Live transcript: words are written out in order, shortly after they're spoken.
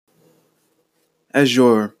As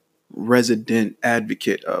your resident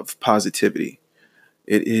advocate of positivity,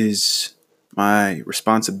 it is my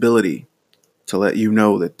responsibility to let you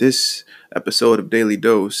know that this episode of Daily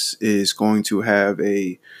Dose is going to have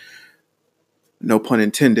a, no pun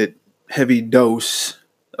intended, heavy dose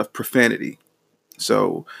of profanity.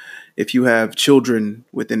 So if you have children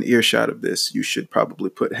within earshot of this, you should probably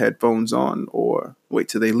put headphones on or wait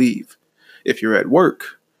till they leave. If you're at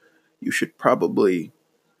work, you should probably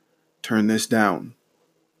turn this down.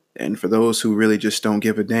 And for those who really just don't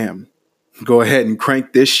give a damn, go ahead and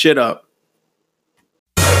crank this shit up.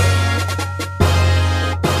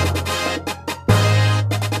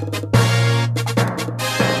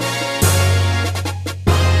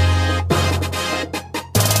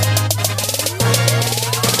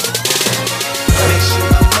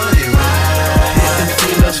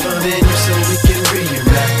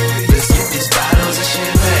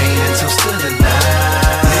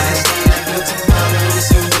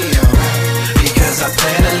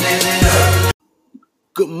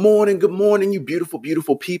 Good morning, you beautiful,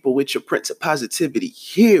 beautiful people. It's your Prince of Positivity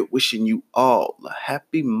here, wishing you all a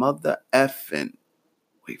happy mother effing.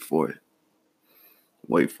 Wait for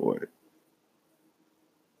it.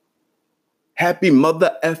 Happy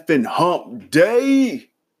mother effing hump day.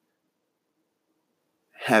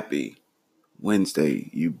 Happy Wednesday,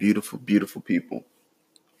 you beautiful, beautiful people.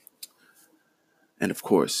 And of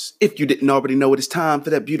course, if you didn't already know, it is time for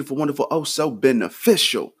that beautiful, wonderful, oh so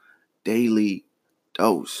beneficial Daily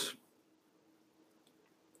Dose.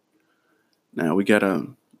 Now we got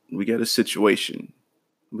a situation.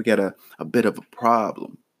 We got a bit of a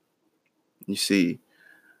problem. You see,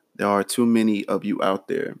 there are too many of you out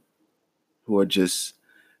there who are just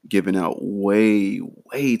giving out way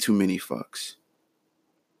too many fucks.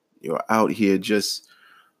 You're out here just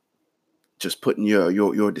putting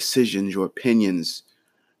your decisions, your opinions,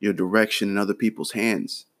 your direction in other people's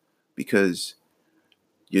hands because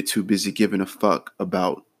you're too busy giving a fuck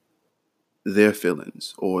about their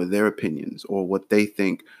feelings or their opinions or what they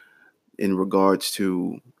think in regards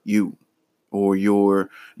to you, or you're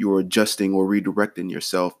adjusting or redirecting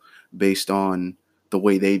yourself based on the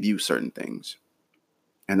way they view certain things.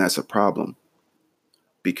 And that's a problem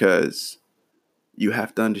because you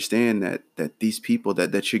have to understand that these people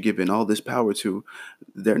that you're giving all this power to,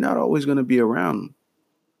 they're not always going to be around.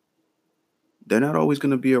 They're not always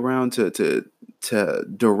going to be around to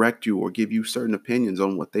direct you or give you certain opinions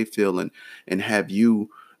on what they feel and have you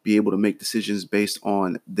be able to make decisions based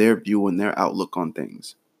on their view and their outlook on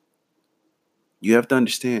things. You have to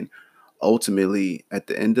understand, ultimately, at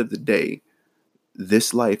the end of the day,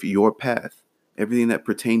 this life, your path, everything that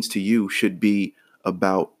pertains to you should be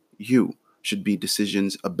about you, should be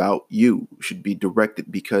decisions about you, should be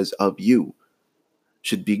directed because of you,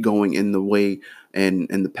 should be going in the way and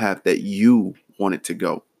the path that you want it to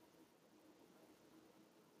go.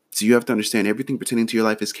 So you have to understand everything pertaining to your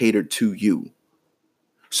life is catered to you.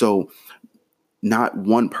 So not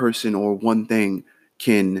one person or one thing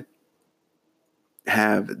can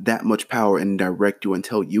have that much power and direct you and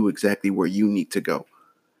tell you exactly where you need to go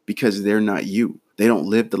because they're not you. They don't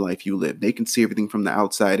live the life you live. They can see everything from the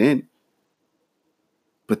outside in,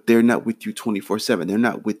 but they're not with you 24/7. They're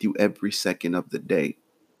not with you every second of the day.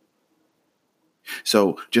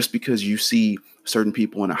 So just because you see certain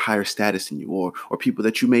people in a higher status than you or people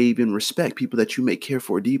that you may even respect, people that you may care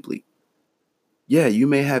for deeply, yeah, you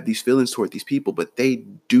may have these feelings toward these people, but they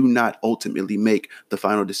do not ultimately make the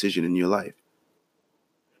final decision in your life.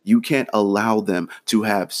 You can't allow them to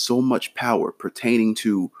have so much power pertaining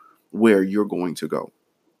to where you're going to go.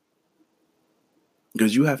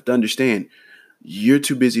 Because you have to understand, you're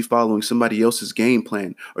too busy following somebody else's game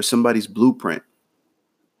plan or somebody's blueprint.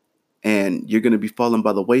 And you're going to be falling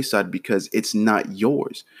by the wayside because it's not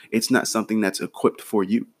yours. It's not something that's equipped for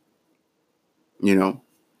you. You know,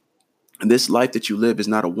 and this life that you live is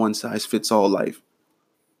not a one size fits all life.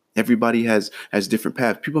 Everybody has different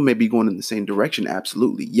paths. People may be going in the same direction.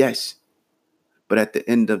 Absolutely. Yes. But at the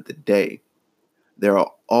end of the day, there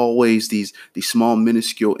are always these small,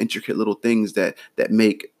 minuscule, intricate little things that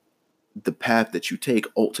make the path that you take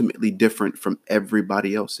ultimately different from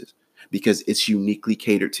everybody else's because it's uniquely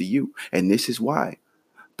catered to you. And this is why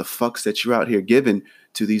the fucks that you're out here giving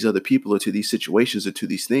to these other people or to these situations or to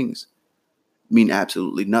these things mean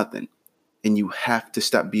absolutely nothing. And you have to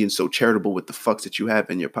stop being so charitable with the fucks that you have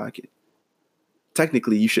in your pocket.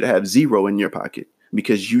 Technically, you should have zero in your pocket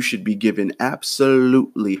because you should be given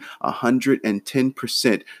absolutely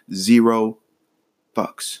 110% zero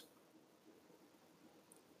fucks.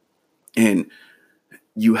 And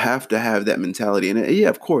you have to have that mentality. And yeah,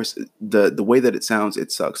 of course, the way that it sounds,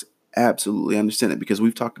 it sucks. absolutely understand it because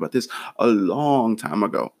we've talked about this a long time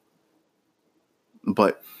ago.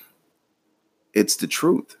 But it's the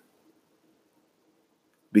truth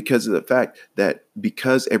because of the fact that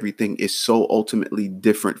because everything is so ultimately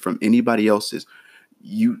different from anybody else's,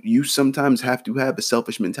 you sometimes have to have a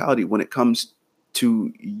selfish mentality when it comes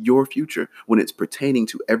to your future, when it's pertaining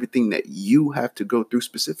to everything that you have to go through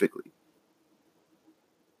specifically.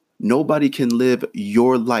 Nobody can live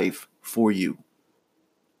your life for you.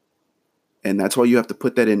 And that's why you have to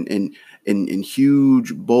put that in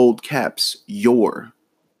huge bold caps.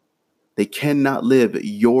 They cannot live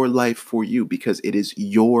your life for you because it is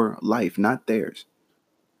your life, not theirs.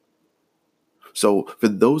 So for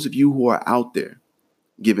those of you who are out there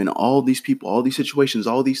giving all these people, all these situations,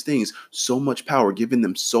 all these things so much power, giving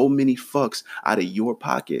them so many fucks out of your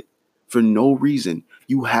pocket for no reason,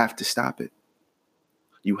 you have to stop it.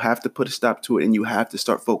 You have to put a stop to it, and you have to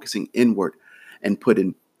start focusing inward and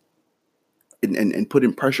putting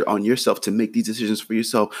pressure on yourself to make these decisions for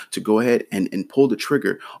yourself, to go ahead and pull the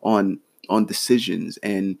trigger on decisions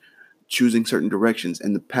and choosing certain directions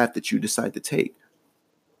and the path that you decide to take.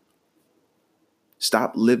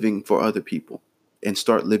 Stop living for other people and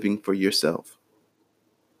start living for yourself.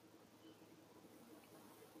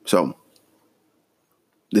 So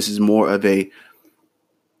this is more of a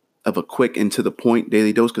quick and to the point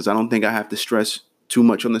daily dose because I don't think I have to stress too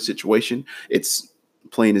much on the situation. It's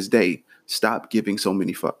plain as day. Stop giving so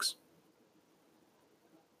many fucks.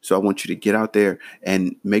 So I want you to get out there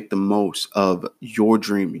and make the most of your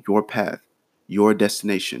dream, your path, your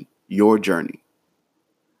destination, your journey.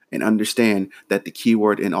 And understand that the key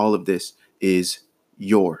word in all of this is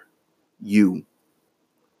you.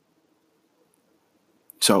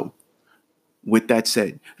 So with that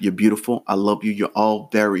said, you're beautiful. I love you. You're all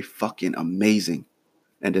very fucking amazing.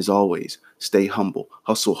 And as always, stay humble,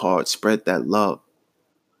 hustle hard, spread that love.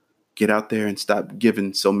 Get out there and stop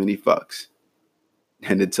giving so many fucks.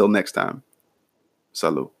 And until next time,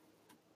 salud.